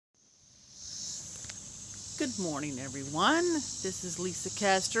Good morning, everyone. This is Lisa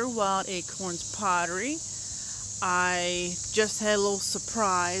Koester, Wild Acorns Pottery. I just had a little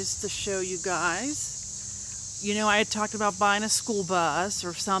surprise to show you guys. You know, I had talked about buying a school bus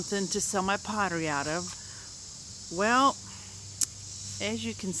or something to sell my pottery out of. Well, as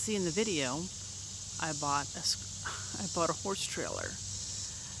you can see in the video, I bought a horse trailer.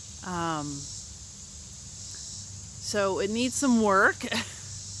 So it needs some work.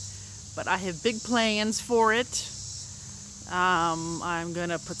 But I have big plans for it. I'm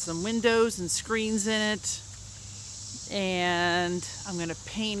gonna put some windows and screens in it, and I'm gonna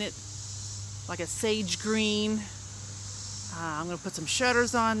paint it like a sage green. I'm gonna put some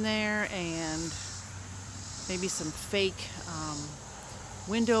shutters on there and maybe some fake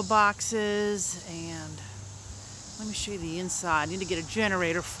window boxes, and let me show you the inside. I need to get a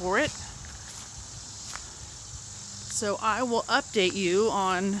generator for it. So I will update you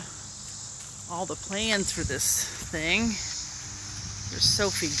on all the plans for this thing. There's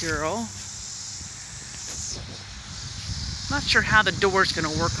Sophie girl. Not sure how the door's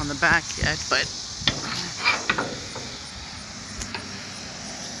gonna work on the back yet, but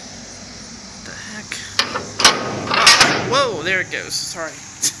what the heck? Whoa, there it goes. Sorry.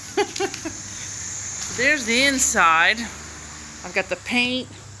 There's the inside. I've got the paint,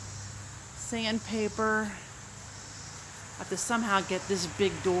 sandpaper. I have to somehow get this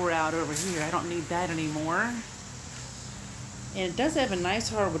big door out over here. I don't need that anymore. And it does have a nice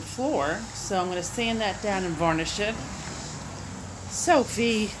hardwood floor, so I'm going to sand that down and varnish it.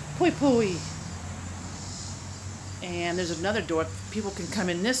 Sophie, pui pui. And there's another door. People can come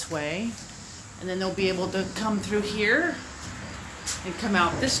in this way, and then they'll be able to come through here and come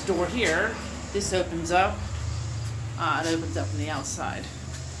out this door here. This opens up. It opens up on the outside.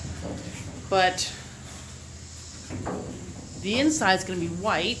 But the inside is going to be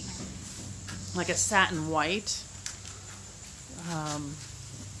white, like a satin white. I'm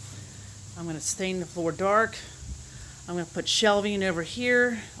going to stain the floor dark. I'm going to put shelving over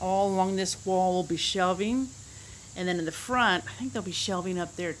here. All along this wall will be shelving. And then in the front, I think there'll be shelving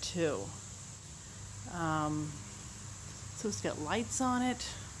up there too. So it's got lights on it.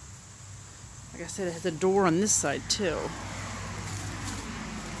 Like I said, it has a door on this side too.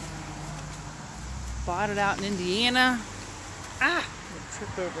 Bought it out in Indiana. Ah! I'm gonna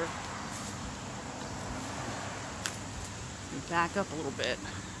trip over. Back up a little bit.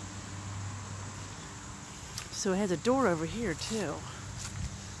 So it has a door over here too.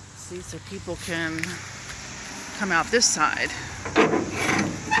 See, so people can come out this side.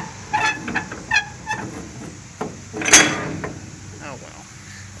 Oh well.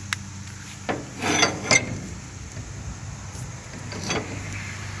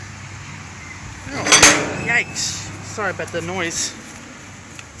 Oh, yikes. Sorry about the noise.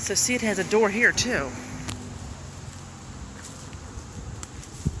 So see, it has a door here too.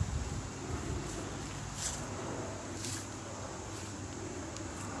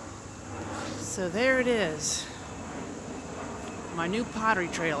 So there it is. My new pottery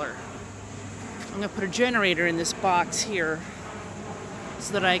trailer. I'm going to put a generator in this box here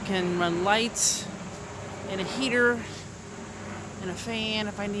so that I can run lights and a heater and a fan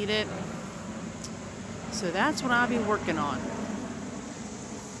if I need it. So that's what I'll be working on.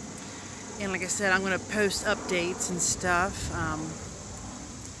 And like I said, I'm going to post updates and stuff.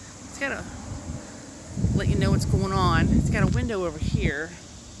 It's got to let you know what's going on. It's got a window over here.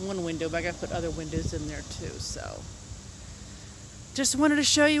 One window, but I got to put other windows in there too. So just wanted to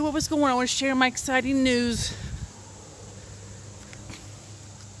show you what was going on. I want to share my exciting news.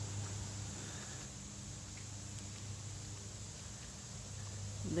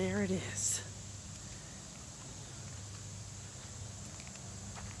 There it is.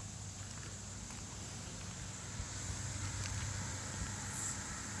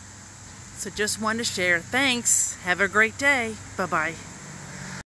 So just wanted to share. Thanks. Have a great day. Bye-bye.